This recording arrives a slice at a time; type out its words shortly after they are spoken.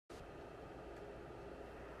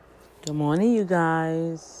Good morning, you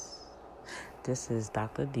guys. This is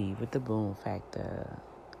Dr. D with the Boom Factor.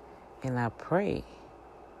 And I pray,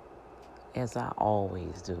 as I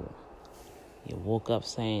always do, you woke up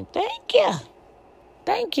saying, Thank you.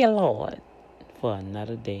 Thank you, Lord, for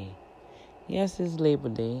another day. Yes, it's Labor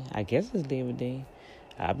Day. I guess it's Labor Day.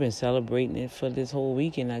 I've been celebrating it for this whole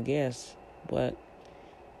weekend, I guess. But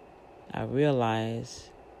I realize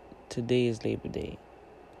today is Labor Day.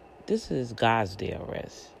 This is God's day of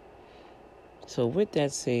rest. So with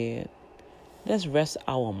that said, let's rest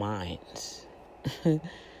our minds.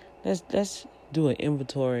 let's do an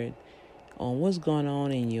inventory on what's going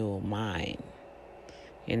on in your mind.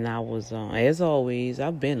 And I was, as always,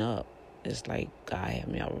 I've been up. It's like God had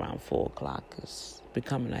me up around 4 o'clock. It's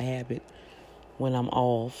becoming a habit when I'm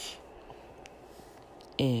off.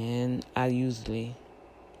 And I usually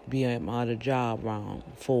be at my other job around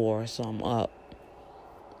 4, so I'm up.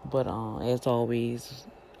 But as always,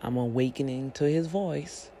 I'm awakening to His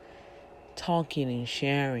voice, talking and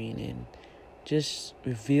sharing and just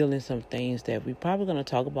revealing some things that we're probably going to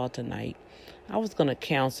talk about tonight. I was going to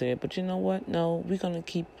counsel it, but you know what? No, we're going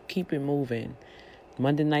to keep it moving.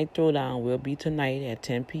 Monday Night Throwdown will be tonight at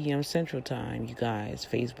 10 p.m. Central Time, you guys.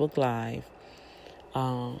 Facebook Live,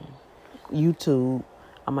 YouTube.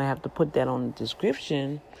 I might have to put that on the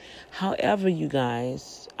description. However, you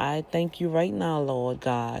guys, I thank you right now, Lord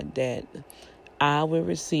God, that I will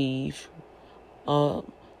receive a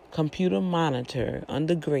computer monitor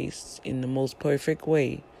under grace in the most perfect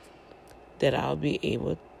way, that I'll be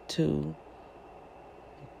able to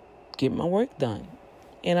get my work done.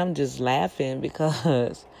 And I'm just laughing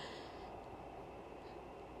because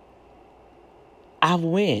I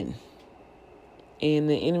win. And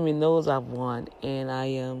the enemy knows I've won. And I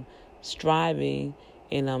am striving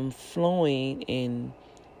and I'm flowing and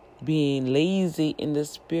being lazy in the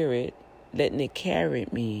spirit, letting it carry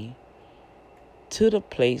me to the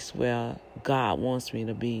place where God wants me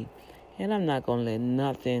to be. And I'm not going to let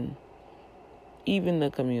nothing, even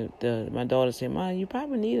my daughter said, Mom, you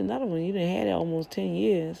probably need another one. You done had it almost 10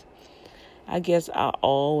 years. I guess I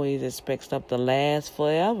always expect stuff to last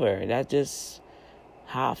forever. That's just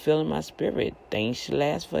how I feel in my spirit. Things should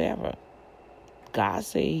last forever. God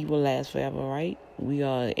said He will last forever, right? We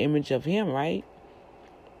are an image of Him, right?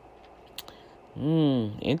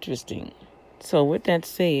 Interesting. So with that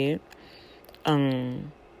said, I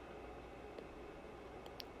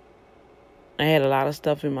had a lot of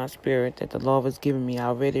stuff in my spirit that the Lord was giving me. I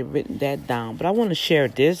already written that down. But I want to share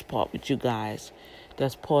this part with you guys.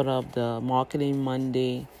 That's part of the Marketing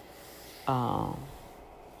Monday, Marketing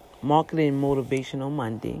Motivational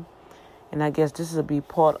Monday. And I guess this will be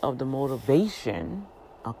part of the motivation,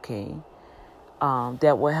 okay,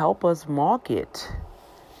 that will help us market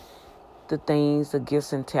the things, the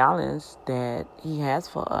gifts and talents that He has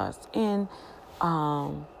for us. And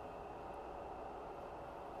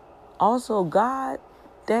also,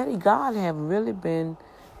 Daddy God have really been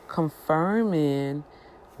confirming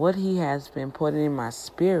what He has been putting in my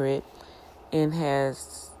spirit and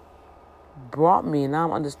has brought me. Now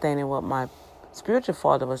I'm understanding what my spiritual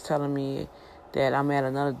father was telling me, that I'm at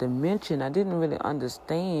another dimension. I didn't really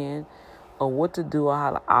understand or what to do or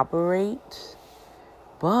how to operate.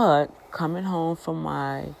 But coming home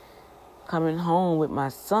with my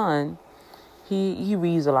son, he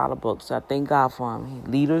reads a lot of books. I thank God for him.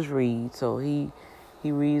 Leaders read, so he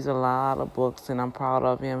reads a lot of books, and I'm proud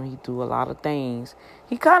of him. He do a lot of things.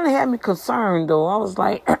 He kind of had me concerned, though. I was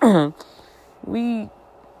like,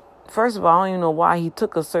 first of all, I don't even know why he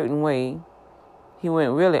took a certain way. He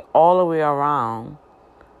went really all the way around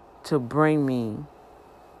to bring me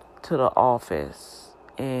to the office.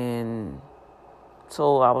 And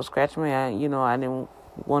so I was scratching my head. I didn't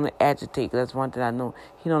want to agitate. That's one thing I know.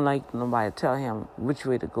 He don't like nobody to tell him which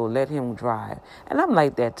way to go. Let him drive. And I'm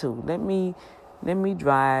like that too. Let me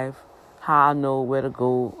drive how I know where to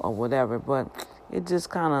go or whatever. But it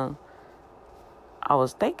just kind of, I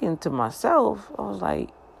was thinking to myself, I was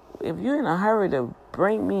like, if you're in a hurry to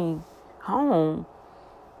bring me home,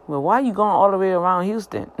 well, why are you going all the way around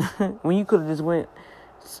Houston when you could have just went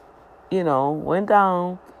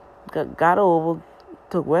down, got over,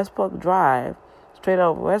 took West Park Drive, straight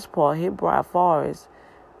up West Park, hit Briar Forest,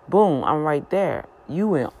 boom, I'm right there. You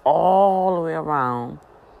went all the way around.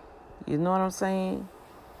 You know what I'm saying?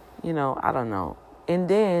 I don't know. And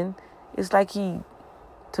then it's like to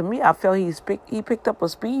me, I felt he picked up a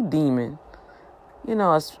speed demon.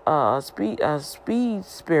 A speed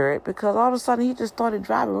spirit, because all of a sudden he just started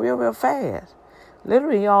driving real, real fast.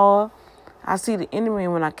 Literally, y'all, I see the enemy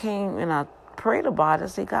when I came and I prayed about it. I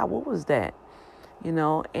said, God, what was that? And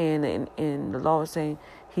the Lord was saying,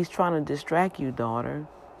 He's trying to distract you, daughter.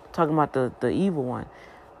 talking about the evil one.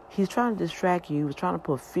 He's trying to distract you. He's trying to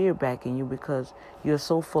put fear back in you because you're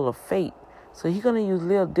so full of faith. So he's going to use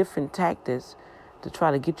little different tactics to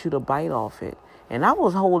try to get you to bite off it. And I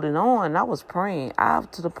was holding on. I was praying.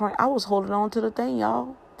 To the point I was holding on to the thing,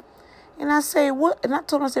 y'all. And I say, what? And I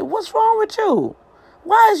told him, I said, what's wrong with you?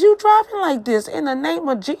 Why is you driving like this in the name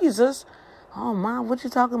of Jesus? Oh, Mom, what you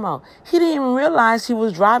talking about? He didn't even realize he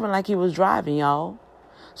was driving like he was driving, y'all.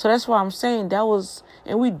 So that's why I'm saying that was,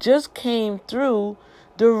 and we just came through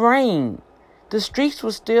the rain. The streets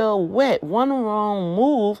were still wet. One wrong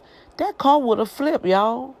move, that car would have flipped,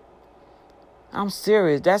 y'all. I'm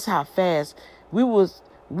serious. That's how fast we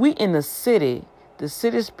in the city. The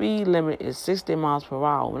city speed limit is 60 miles per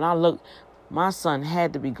hour. When I looked, my son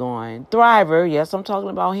had to be going. Thriver, yes, I'm talking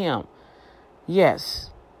about him.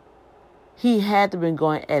 Yes. He had to be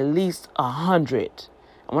going at least 100.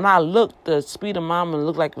 When I looked, the speed of mama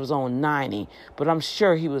looked like it was on 90. But I'm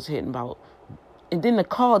sure he was hitting about. And then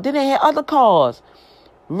then they had other cars.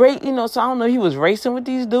 So I don't know, he was racing with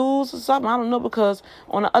these dudes or something. I don't know, because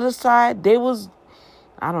on the other side,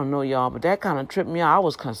 I don't know, y'all, but that kind of tripped me out. I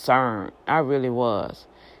was concerned. I really was.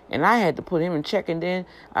 And I had to put him in check. And then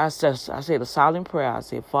I said a silent prayer. I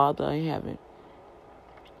said, Father in heaven,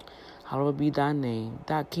 hallowed be thy name.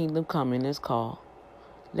 Thy kingdom come in this car.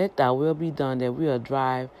 Let thy will be done, that we'll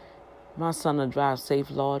drive. My son will drive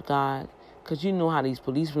safe, Lord God. Because you know how these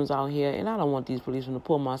policemen out here. And I don't want these policemen to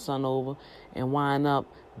pull my son over and wind up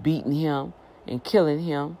beating him and killing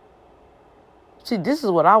him. See, this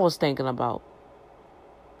is what I was thinking about.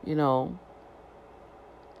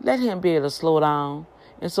 Let him be able to slow down.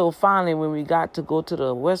 And so finally, when we got to go to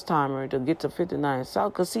the Westheimer to get to 59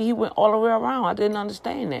 South, because see, he went all the way around. I didn't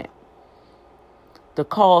understand that. The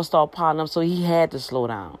cars started piling up, so he had to slow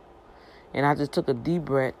down. And I just took a deep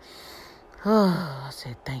breath. I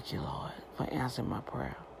said, thank you, Lord, for answering my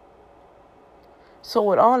prayer. So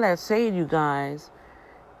with all that said, you guys,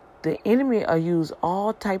 the enemy will use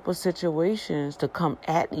all type of situations to come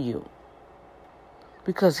at you.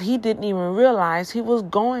 Because he didn't even realize he was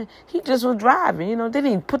going. He just was driving, They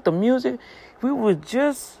didn't put the music. We were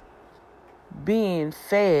just being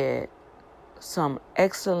fed some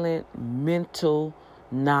excellent mental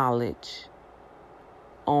knowledge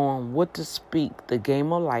on what to speak. The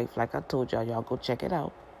Game of Life, like I told y'all go check it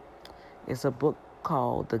out. It's a book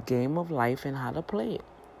called The Game of Life and How to Play It.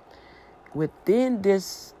 Within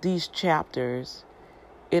these chapters,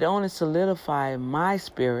 it only solidified my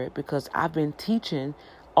spirit because I've been teaching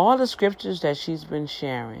all the scriptures that she's been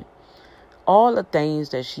sharing, all the things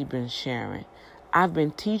that she's been sharing. I've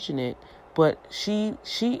been teaching it, but she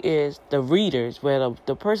is the readers, where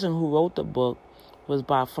the person who wrote the book was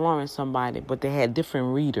by Florence somebody, but they had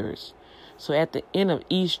different readers. So at the end of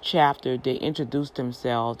each chapter, they introduce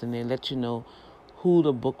themselves and they let you know who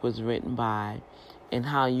the book was written by and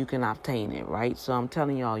how you can obtain it, right? So I'm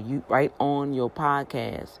telling y'all, you right on your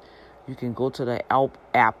podcast, you can go to the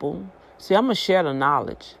Apple. See, I'm going to share the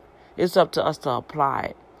knowledge. It's up to us to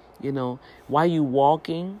apply it. While you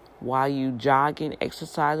walking, while you jogging,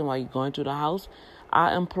 exercising, while you're going through the house,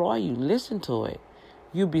 I implore you, listen to it.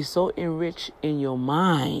 You'll be so enriched in your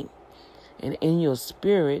mind and in your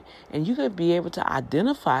spirit, and you could be able to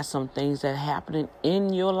identify some things that are happening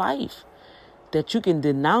in your life that you can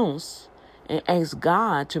denounce and ask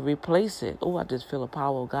God to replace it. Oh, I just feel the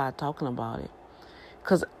power of God talking about it.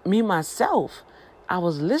 Because me, myself, I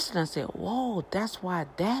was listening. I said, whoa, that's why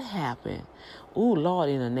that happened. Oh, Lord,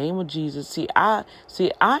 in the name of Jesus. See, I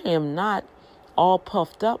am not all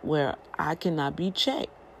puffed up where I cannot be checked.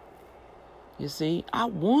 You see, I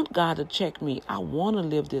want God to check me. I want to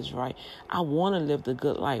live this right. I want to live the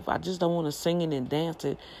good life. I just don't want to sing it and dance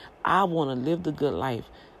it. I want to live the good life.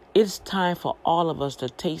 It's time for all of us to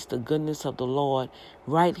taste the goodness of the Lord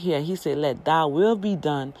right here. He said, let thy will be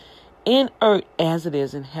done in earth as it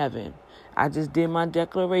is in heaven. I just did my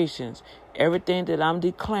declarations. Everything that I'm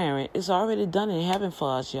declaring is already done in heaven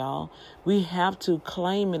for us, y'all. We have to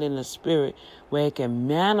claim it in the spirit where it can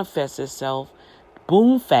manifest itself.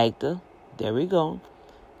 Boom factor. There we go.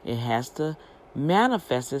 It has to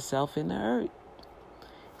manifest itself in the earth.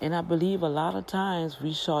 And I believe a lot of times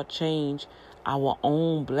we shortchange our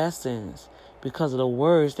own blessings because of the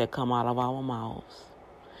words that come out of our mouths.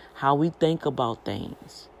 How we think about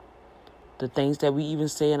things. The things that we even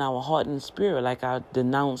say in our heart and spirit. Like I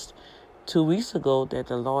denounced 2 weeks ago that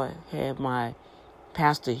the Lord had my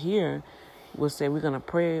pastor here was say, we're going to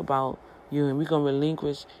pray about you and we're going to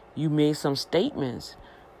relinquish. You made some statements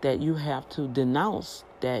that you have to denounce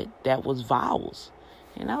that was vows.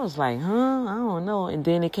 And I was like, I don't know. And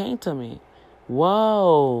then it came to me.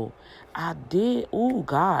 Whoa. I did. Oh,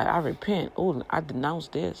 God, I repent. Oh, I denounce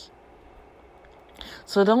this.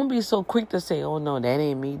 So don't be so quick to say, oh, no, that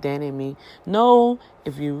ain't me, that ain't me. No,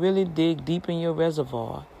 if you really dig deep in your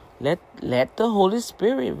reservoir, let the Holy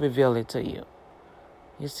Spirit reveal it to you.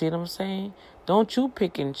 You see what I'm saying? Don't you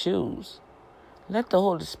pick and choose. Let the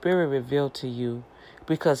Holy Spirit reveal to you,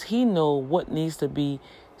 because he knows what needs to be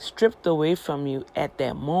stripped away from you at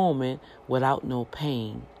that moment without no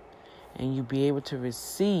pain. And you be able to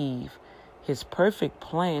receive his perfect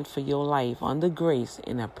plan for your life under grace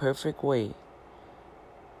in a perfect way.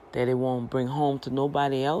 That it won't bring home to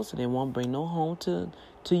nobody else, and it won't bring no home to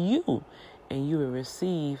you. And you will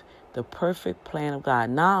receive the perfect plan of God.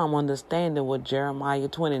 Now I'm understanding what Jeremiah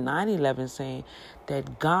 29:11 saying,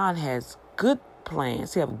 that God has good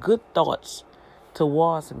plans. He have good thoughts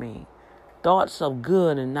towards me. Thoughts of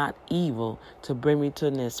good and not evil, to bring me to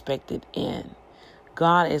an expected end.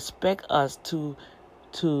 God expects us to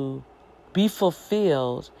be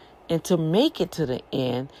fulfilled and to make it to the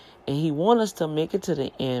end. And he wants us to make it to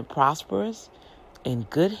the end prosperous, in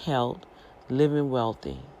good health, living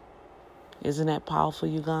wealthy. Isn't that powerful,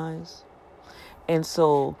 you guys? And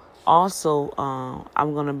so also,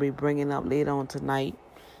 I'm going to be bringing up later on tonight,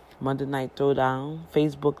 Monday Night Throwdown,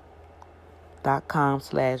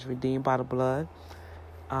 Facebook.com/Redeemed by the Blood.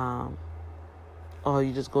 Or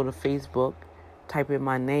you just go to Facebook, type in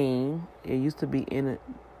my name. It used to be in a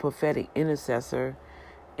prophetic intercessor.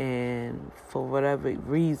 And for whatever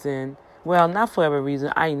reason, well, not for whatever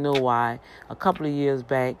reason, I know why. A couple of years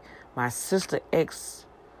back, my sister ex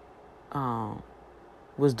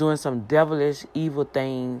was doing some devilish, evil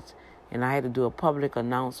things, and I had to do a public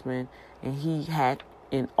announcement. And he hacked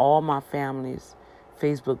in all my family's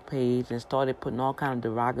Facebook page and started putting all kind of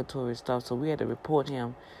derogatory stuff. So we had to report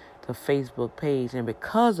him to Facebook page. And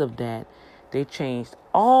because of that, they changed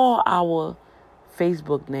all our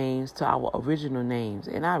Facebook names to our original names.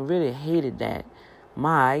 And I really hated that.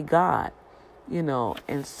 My God.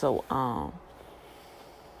 And so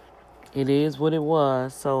it is what it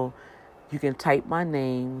was. So you can type my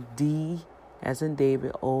name, D as in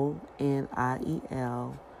David,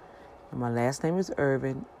 O-N-I-E-L. And my last name is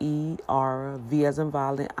Irvin, E-R-V as in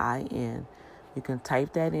Violent, I-N. You can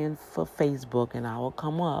type that in for Facebook and I will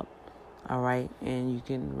come up. All right. And you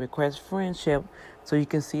can request friendship so you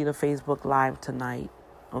can see the Facebook Live tonight.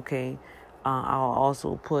 Okay. I'll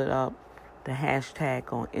also put up the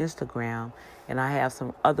hashtag on Instagram. And I have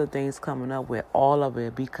some other things coming up where all of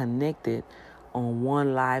it be connected on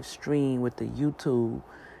one live stream with the YouTube.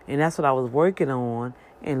 And that's what I was working on.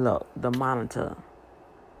 And look, the monitor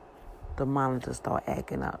start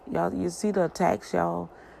acting up. Y'all, you see the attacks, y'all?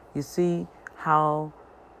 You see how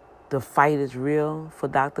the fight is real for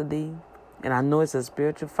Dr. D? And I know it's a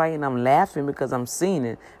spiritual fight, and I'm laughing because I'm seeing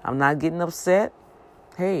it. I'm not getting upset.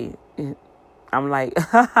 Hey, I'm like,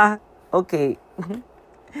 okay.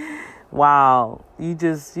 Wow. You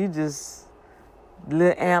just,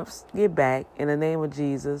 little amps, get back in the name of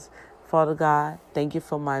Jesus. Father God, thank you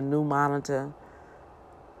for my new monitor.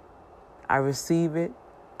 I receive it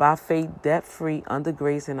by faith, debt-free, under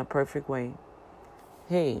grace, in a perfect way.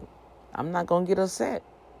 Hey, I'm not going to get upset.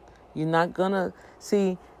 You're not going to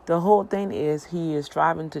see. The whole thing is he is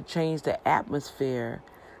striving to change the atmosphere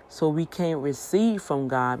so we can't receive from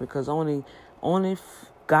God, because only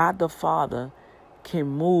God the Father can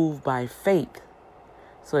move by faith.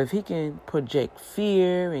 So if he can project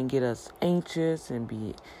fear and get us anxious and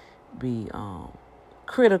be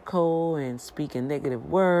critical and speaking negative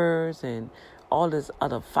words and all this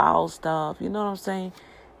other foul stuff, you know what I'm saying?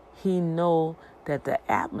 He know that the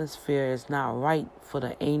atmosphere is not right for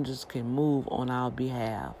the angels can move on our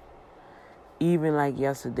behalf. Even like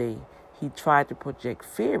yesterday, he tried to project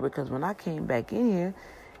fear, because when I came back in here,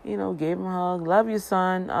 gave him a hug. Love you,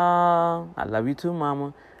 son. I love you too,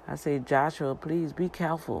 mama. I said, Joshua, please be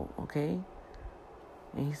careful, okay?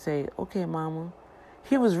 And he said, okay, mama.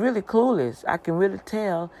 He was really clueless. I can really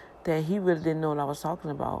tell that he really didn't know what I was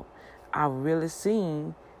talking about. I really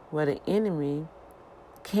seen where the enemy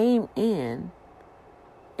came in,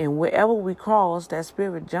 and wherever we crossed, that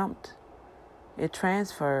spirit jumped. It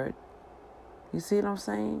transferred. You see what I'm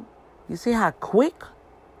saying? You see how quick?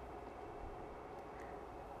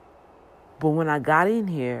 But when I got in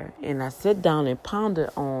here and I sat down and pondered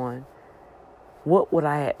on what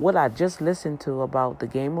I just listened to about the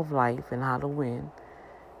game of life and how to win,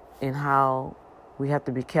 and how we have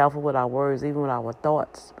to be careful with our words, even with our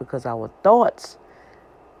thoughts, because our thoughts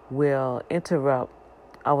will interrupt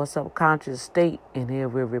our subconscious state and it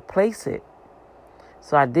will replace it.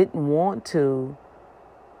 So I didn't want to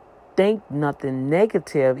think nothing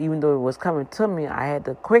negative, even though it was coming to me. I had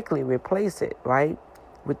to quickly replace it, right?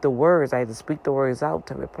 with the words. I had to speak the words out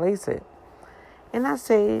to replace it. And I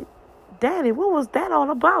said, Daddy, what was that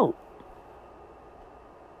all about?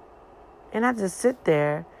 And I just sit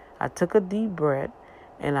there. I took a deep breath,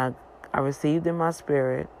 and I received in my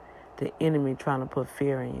spirit the enemy trying to put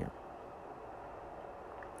fear in you.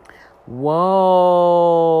 Whoa.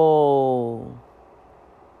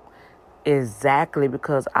 Exactly,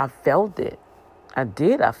 because I felt it. I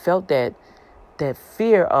did. I felt that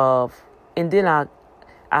fear of, and then I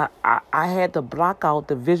had to block out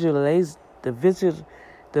the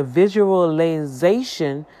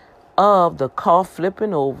visualization of the car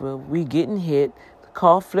flipping over, we getting hit, the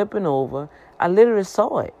car flipping over. I literally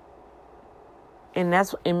saw it. And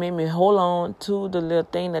it made me hold on to the little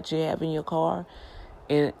thing that you have in your car.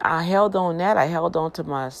 And I held on that. I held on to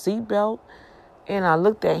my seatbelt. And I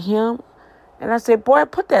looked at him. And I said, boy,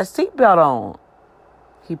 put that seatbelt on.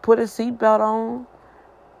 He put his seatbelt on.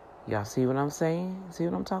 Y'all see what I'm saying? See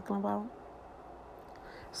what I'm talking about?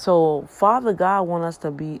 So Father God wants us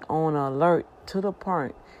to be on alert to the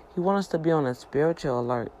point. He wants us to be on a spiritual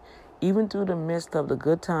alert. Even through the midst of the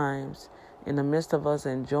good times, in the midst of us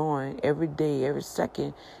enjoying every day, every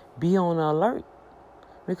second, be on alert.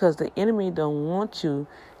 Because the enemy don't want you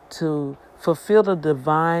to fulfill the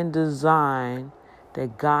divine design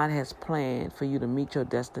that God has planned for you to meet your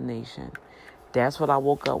destination. That's what I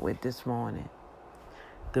woke up with this morning.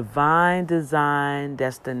 Divine design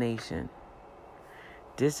destination.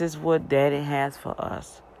 This is what Daddy has for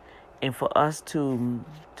us. And for us to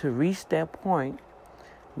reach that point,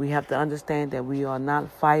 we have to understand that we are not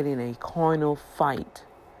fighting a carnal fight.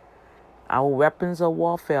 Our weapons of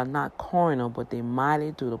warfare are not carnal, but they're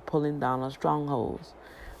mighty through the pulling down of strongholds.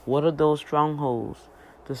 What are those strongholds?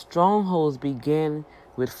 The strongholds begin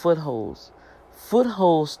with footholds.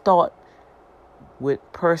 Footholds start with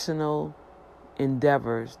personal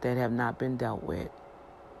endeavors that have not been dealt with.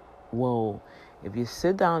 Whoa. If you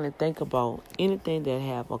sit down and think about anything that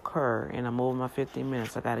have occurred, and I'm over my 15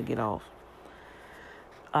 minutes, I got to get off.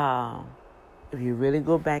 If you really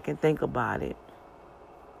go back and think about it,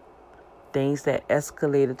 things that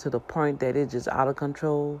escalated to the point that it's just out of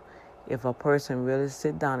control, if a person really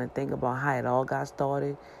sit down and think about how it all got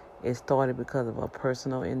started, it started because of a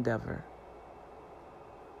personal endeavor.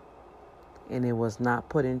 And it was not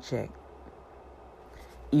put in check.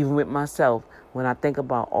 Even with myself, when I think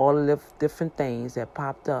about all the different things that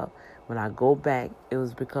popped up, when I go back, it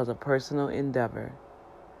was because of personal endeavor.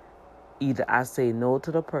 Either I say no to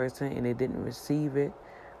the person and they didn't receive it,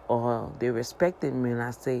 or they respected me and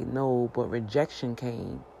I say no, but rejection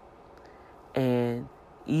came. And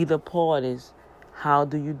either parties, how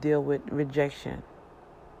do you deal with rejection?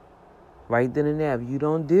 Right then and there, if you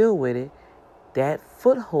don't deal with it, that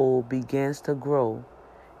foothold begins to grow,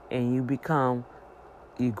 and you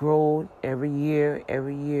grow every year,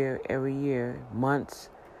 months,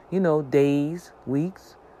 days,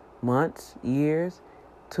 weeks, months, years,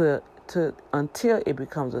 until it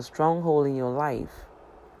becomes a stronghold in your life.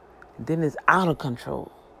 Then it's out of control.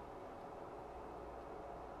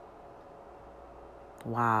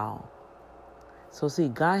 Wow. So see,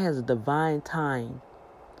 God has a divine time,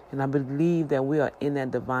 and I believe that we are in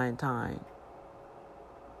that divine time.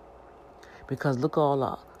 Because look at all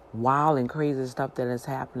the wild and crazy stuff that is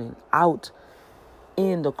happening out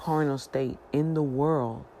in the carnal state, in the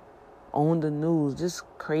world, on the news, just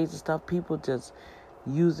crazy stuff. People just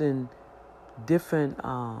using different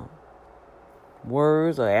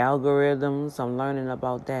words or algorithms. I'm learning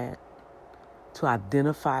about that, to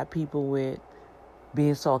identify people with,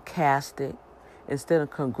 being sarcastic. Instead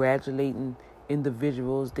of congratulating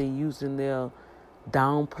individuals, they using their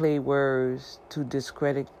downplay words to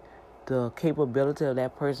discredit the capability of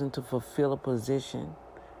that person to fulfill a position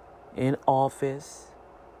in office.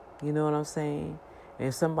 You know what I'm saying?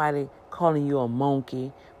 And somebody calling you a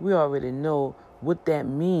monkey, we already know what that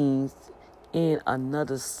means in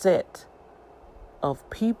another set of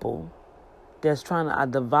people that's trying to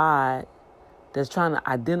divide, that's trying to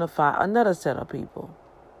identify another set of people.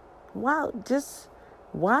 Why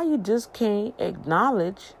you just can't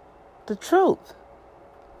acknowledge the truth?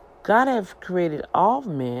 God has created all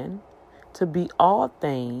men to be all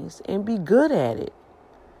things and be good at it.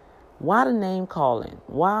 Why the name calling?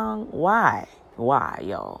 Why,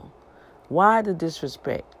 y'all? Why the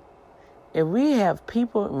disrespect? If we have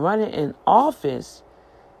people running in office,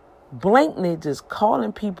 blankly just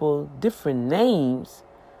calling people different names,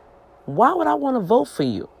 why would I want to vote for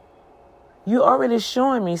you? You already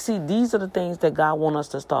showing me, see, these are the things that God wants us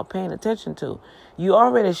to start paying attention to. You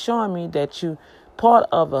already showing me that you part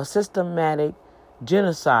of a systematic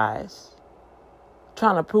genocide,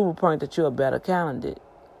 trying to prove a point that you're a better candidate.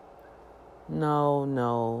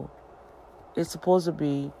 No. It's supposed to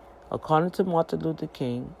be, according to Martin Luther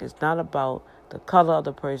King, it's not about the color of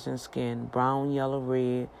the person's skin, brown, yellow,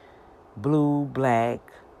 red, blue, black,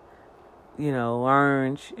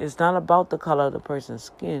 orange. It's not about the color of the person's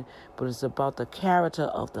skin, but it's about the character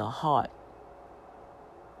of the heart.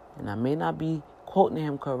 And I may not be quoting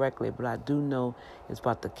him correctly, but I do know it's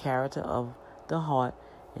about the character of the heart.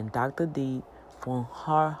 And Dr. D, from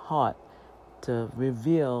her heart, to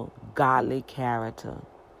reveal godly character,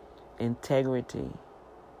 integrity.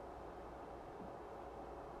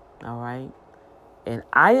 All right? And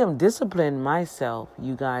I am disciplining myself,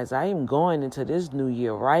 you guys. I am going into this new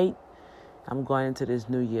year right. I'm going into this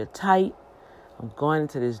new year tight. I'm going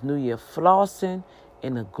into this new year flossing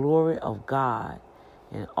in the glory of God.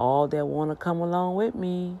 And all that want to come along with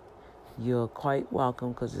me, you're quite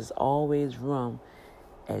welcome, because there's always room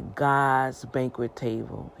at God's banquet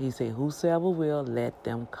table. He said, whosoever will, let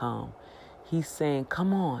them come. He's saying,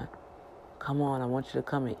 come on. Come on, I want you to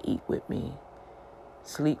come and eat with me.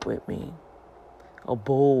 Sleep with me. Or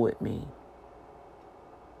bowl with me.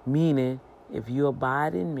 Meaning, if you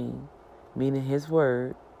abide in me, meaning his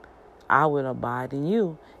word, I will abide in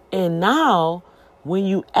you. And now, when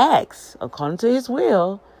you ask according to his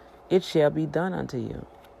will, it shall be done unto you.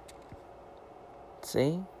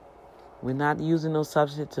 See? We're not using no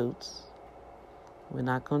substitutes. We're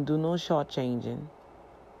not going to do no shortchanging.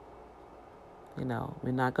 We're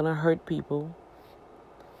not going to hurt people.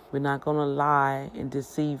 We're not going to lie and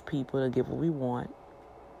deceive people to get what we want.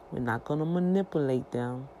 We're not going to manipulate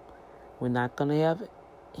them. We're not going to have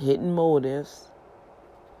hidden motives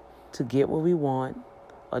to get what we want,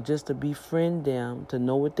 or just to befriend them, to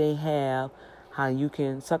know what they have, how you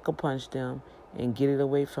can sucker punch them and get it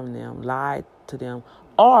away from them, lie to them,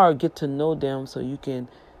 or get to know them so you can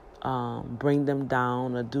bring them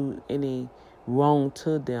down or do any wrong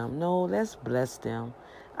to them. No, let's bless them.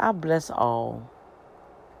 I bless all.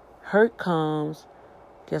 Hurt comes.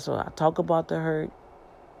 Guess what? I talk about the hurt,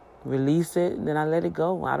 release it, and then I let it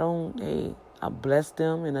go. I bless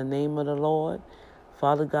them in the name of the Lord.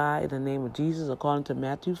 Father God, in the name of Jesus, according to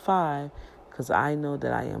Matthew 5, because I know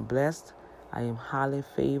that I am blessed. I am highly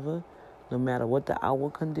favored. No matter what the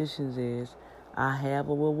outward conditions is, I have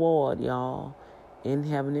a reward, y'all, in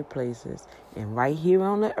heavenly places. And right here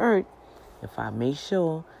on the earth, if I make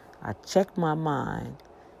sure I check my mind,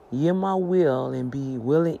 yield my will, and be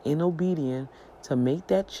willing and obedient to make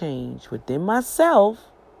that change within myself,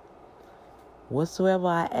 whatsoever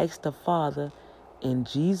I ask the Father in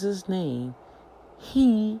Jesus' name,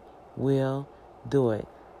 he will do it.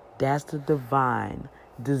 That's the divine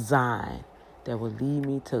design that will lead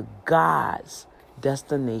me to God's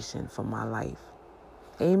destination for my life.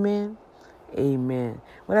 Amen. Amen.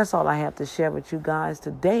 Well, that's all I have to share with you guys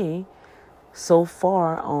today. So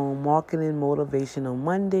far on Marketing Motivational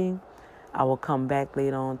Monday. I will come back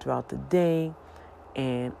later on throughout the day,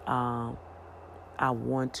 and I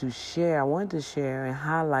wanted to share and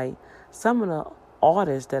highlight some of the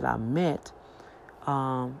artists that I met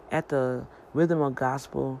at the Rhythm of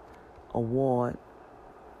Gospel Award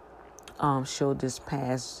show this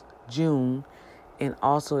past June. And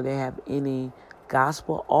also, they have any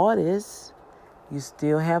gospel artists, you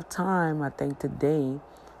still have time. I think today,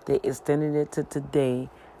 they extended it to today,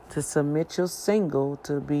 to submit your single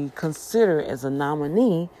to be considered as a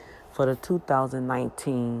nominee for the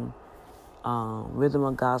 2019 Rhythm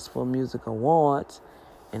of Gospel Music Awards.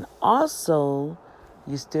 And also,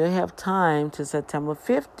 you still have time to September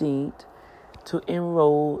 15th to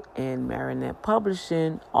enroll in Marinette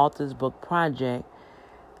Publishing Author's Book Project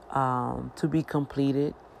to be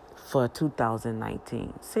completed for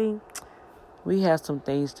 2019. See, we have some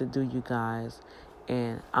things to do, you guys.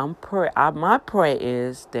 And my prayer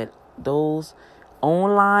is that those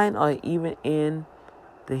online or even in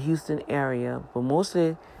the Houston area, but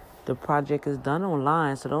mostly the project is done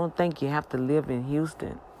online, so don't think you have to live in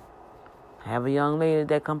Houston. I have a young lady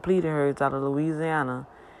that completed hers out of Louisiana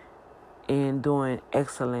and doing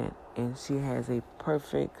excellent. And she has a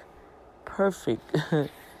perfect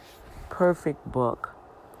book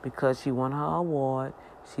because she won her award.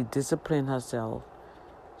 She disciplined herself.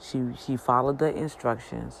 She followed the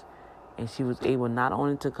instructions, and she was able not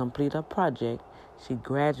only to complete her project, she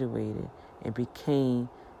graduated and became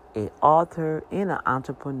an author and an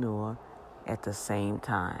entrepreneur at the same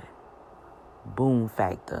time. Boom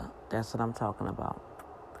factor. That's what I'm talking about.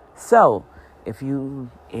 So, if you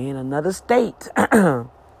in another state,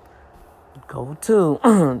 go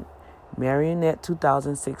to Marionette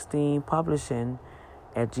 2016 Publishing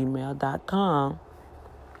at gmail.com.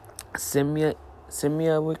 Send me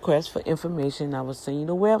a request for information. I will send you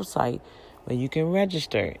the website where you can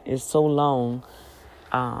register. It's so long.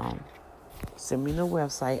 Send me the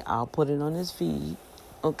website. I'll put it on this feed.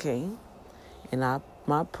 Okay. And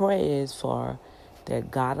my prayer is for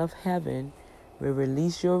that God of heaven will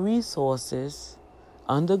release your resources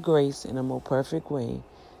under grace in a more perfect way,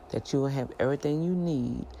 that you will have everything you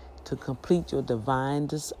need to complete your divine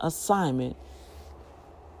assignment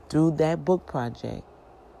through that book project,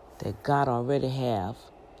 that God already have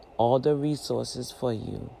all the resources for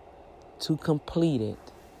you to complete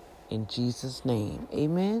it in Jesus' name.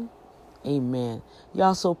 Amen. Amen.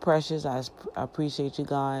 Y'all so precious. I appreciate you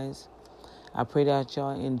guys. I pray that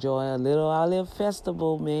y'all enjoy our little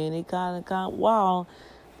festival, man. It kind of wow.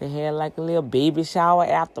 They had like a little baby shower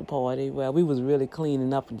after party where we was really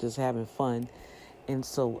cleaning up and just having fun. And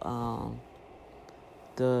so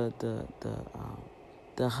the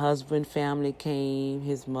husband family came,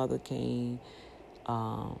 his mother came.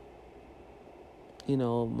 My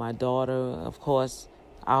daughter, of course,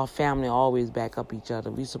 our family always back up each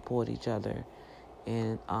other. We support each other.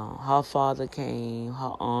 And her father came,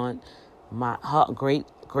 her aunt, her great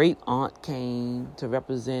aunt came to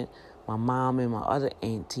represent my mom and my other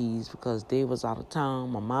aunties because they was out of town.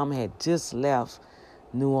 My mom had just left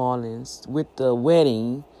New Orleans with the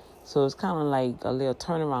wedding, so it's kind of like a little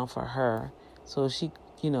turnaround for her. So she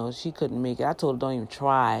couldn't make it. I told her don't even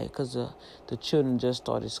try because the children just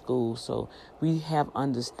started school. So we have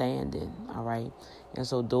understanding, all right? And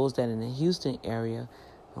so those that in the Houston area,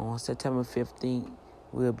 on September 15th,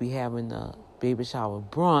 we'll be having the baby shower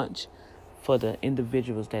brunch for the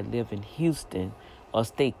individuals that live in Houston or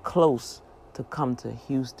stay close to come to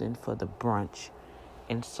Houston for the brunch.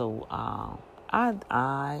 And so,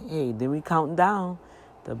 then we counting down.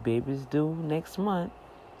 The baby's due next month.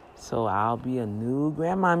 So I'll be a new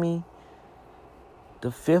grandmommy.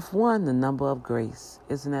 The fifth one, the number of grace.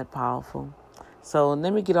 Isn't that powerful? So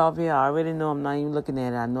let me get off here. I already know I'm not even looking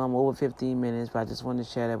at it. I know I'm over 15 minutes, but I just want to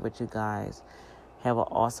share that with you guys. Have an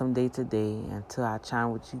awesome day today. Until I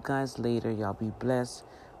chime with you guys later, y'all be blessed.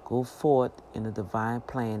 Go forth in the divine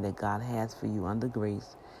plan that God has for you under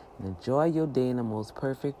grace. And enjoy your day in the most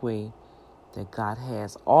perfect way that God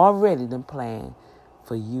has already been planned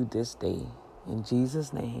for you this day. In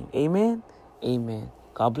Jesus' name, amen, amen.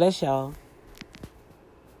 God bless y'all.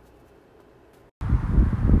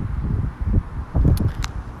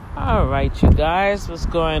 All right, you guys, what's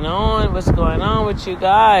going on? What's going on with you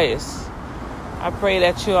guys? I pray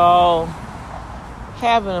that you all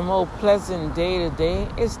having a more pleasant day today.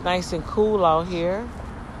 It's nice and cool out here.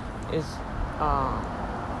 It's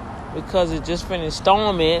because it just finished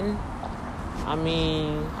storming. I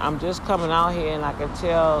mean, I'm just coming out here and I can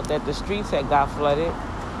tell that the streets had got flooded,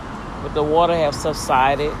 but the water have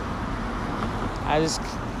subsided. I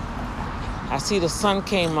see the sun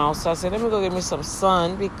came out, so I said, let me go get me some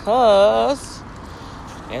sun because,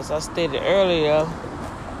 as I stated earlier,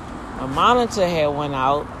 my monitor had went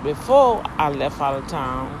out before I left out of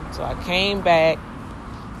town. So I came back,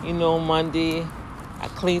 Monday. I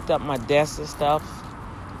cleaned up my desk and stuff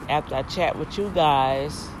after I chat with you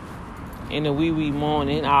guys in the wee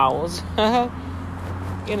morning hours,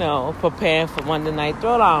 preparing for Monday Night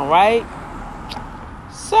Throwdown, right?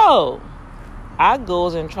 So I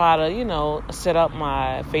goes and try to, set up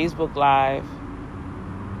my Facebook Live,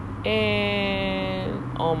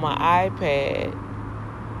 and on my iPad,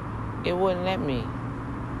 it wouldn't let me.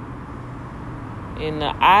 And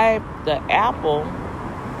the Apple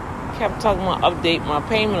kept talking about update my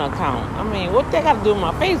payment account. I mean, what they got to do with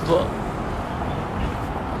my Facebook?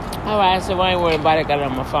 All right, I said, well, I ain't worried about it. I got it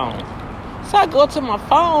on my phone. So I go to my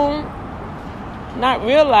phone, not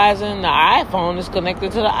realizing the iPhone is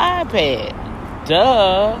connected to the iPad.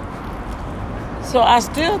 Duh. So I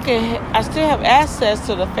still have access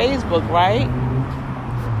to the Facebook, right?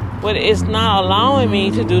 But it's not allowing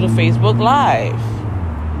me to do the Facebook Live.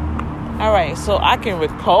 All right, so I can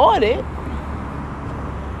record it.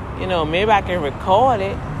 Maybe I can record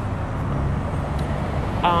it.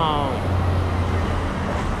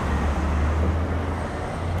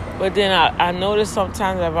 But then I notice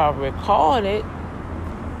sometimes if I record it,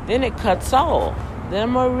 then it cuts off. Then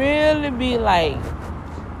I'm going to really be like,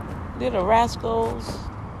 little rascals.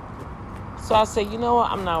 So I say, you know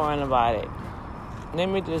what? I'm not worrying about it. Let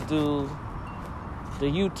me just do the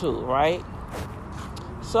YouTube, right?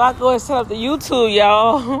 So I go and set up the YouTube,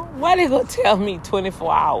 y'all. Why they gonna tell me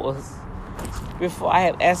 24 hours before I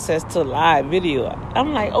have access to live video?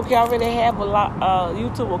 I'm like, okay, I already have a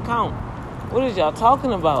YouTube account. What is y'all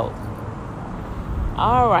talking about?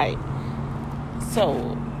 All right.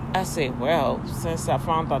 So I said, well, since I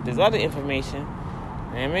found out this other information,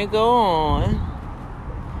 let me go on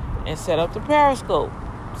and set up the Periscope.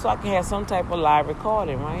 so I can have some type of live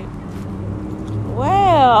recording, right?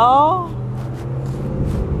 Well,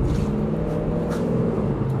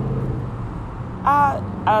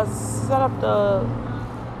 I set up the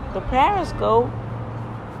Periscope,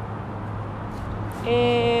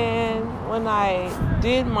 and when I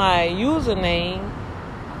did my username,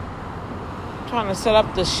 trying to set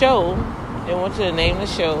up the show, they want you to name the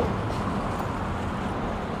show.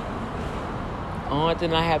 Only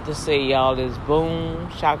thing I have to say, y'all, is boom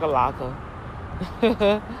shakalaka.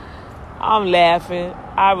 I'm laughing.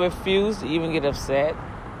 I refuse to even get upset.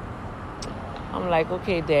 I'm like,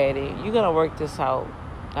 okay, Daddy, you're going to work this out.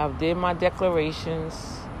 I did my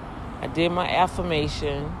declarations. I did my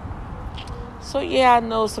affirmation. So, yeah, I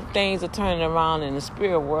know some things are turning around in the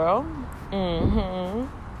spirit world. Mm-hmm.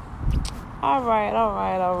 All right.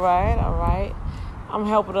 I'm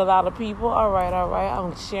helping a lot of people. All right.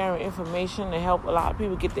 I'm sharing information to help a lot of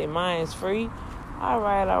people get their minds free. All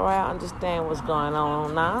right. I understand what's going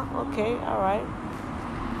on now. Okay, all right.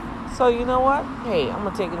 So, you know what? Hey, I'm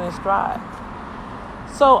going to take it in stride.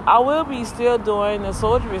 So, I will be still doing the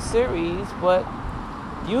surgery series, but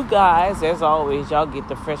you guys, as always, y'all get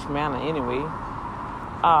the fresh manna anyway.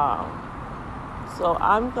 So,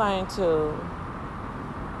 I'm going to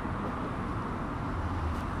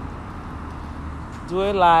do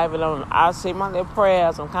it live, and I'll say my little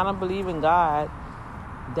prayers. I'm kind of believing God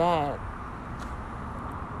that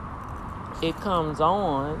it comes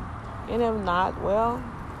on, and if not, well,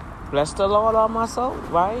 bless the Lord on my soul,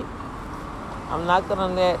 right? I'm not going to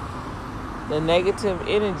let the negative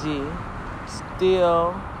energy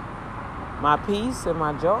steal my peace and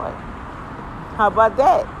my joy. How about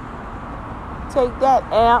that? Take that,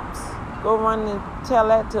 amps. Go run and tell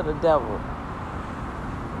that to the devil.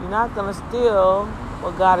 You're not going to steal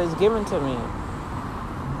what God has given to me.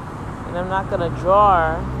 And I'm not going to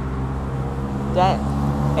draw that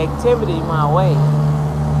activity my way.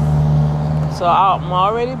 So I'm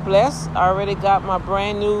already blessed. I already got my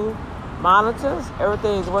brand new monitors.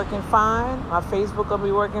 Everything is working fine. My Facebook going to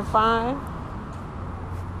be working fine.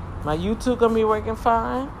 My YouTube going to be working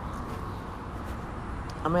fine.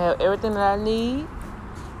 I'm going to have everything that I need.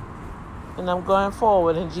 And I'm going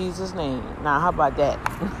forward in Jesus' name. Now, how about that?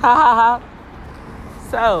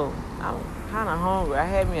 So, I'm kind of hungry. I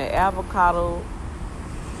had me an avocado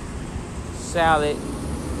salad.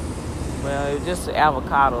 Well, it was just an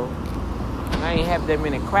avocado. I ain't have that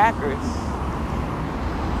many crackers.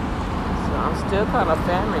 So, I'm still kind of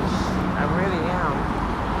famished. I really am.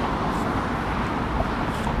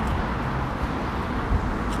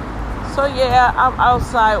 So, yeah, I'm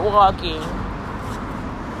outside walking.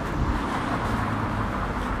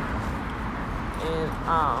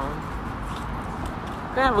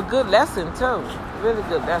 Gonna have a good lesson too. Really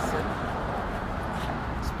good lesson.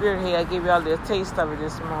 Spirit here, I gave y'all a little taste of it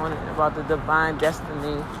this morning about the divine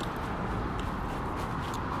destiny.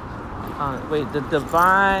 The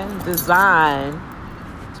divine design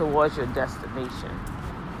towards your destination.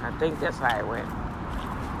 I think that's how it went.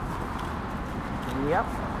 Yep.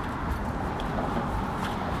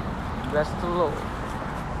 Bless the Lord.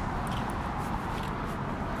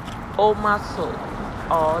 Oh, my soul,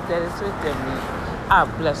 all that is within me, I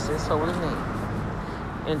bless His holy name.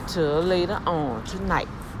 Until later on tonight,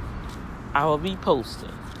 I will be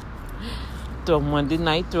posting the Monday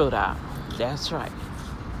Night Throwdown. That's right.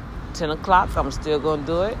 10 o'clock, I'm still going to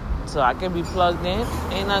do it so I can be plugged in.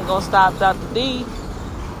 Ain't nothing going to stop Dr. D.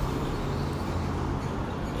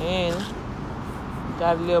 And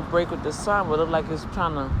got a little break with the sun, but it looks like it's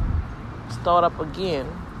trying to start up again.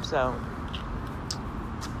 So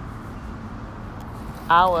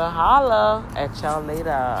I will holler at y'all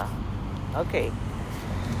later. Okay.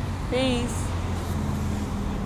 Peace.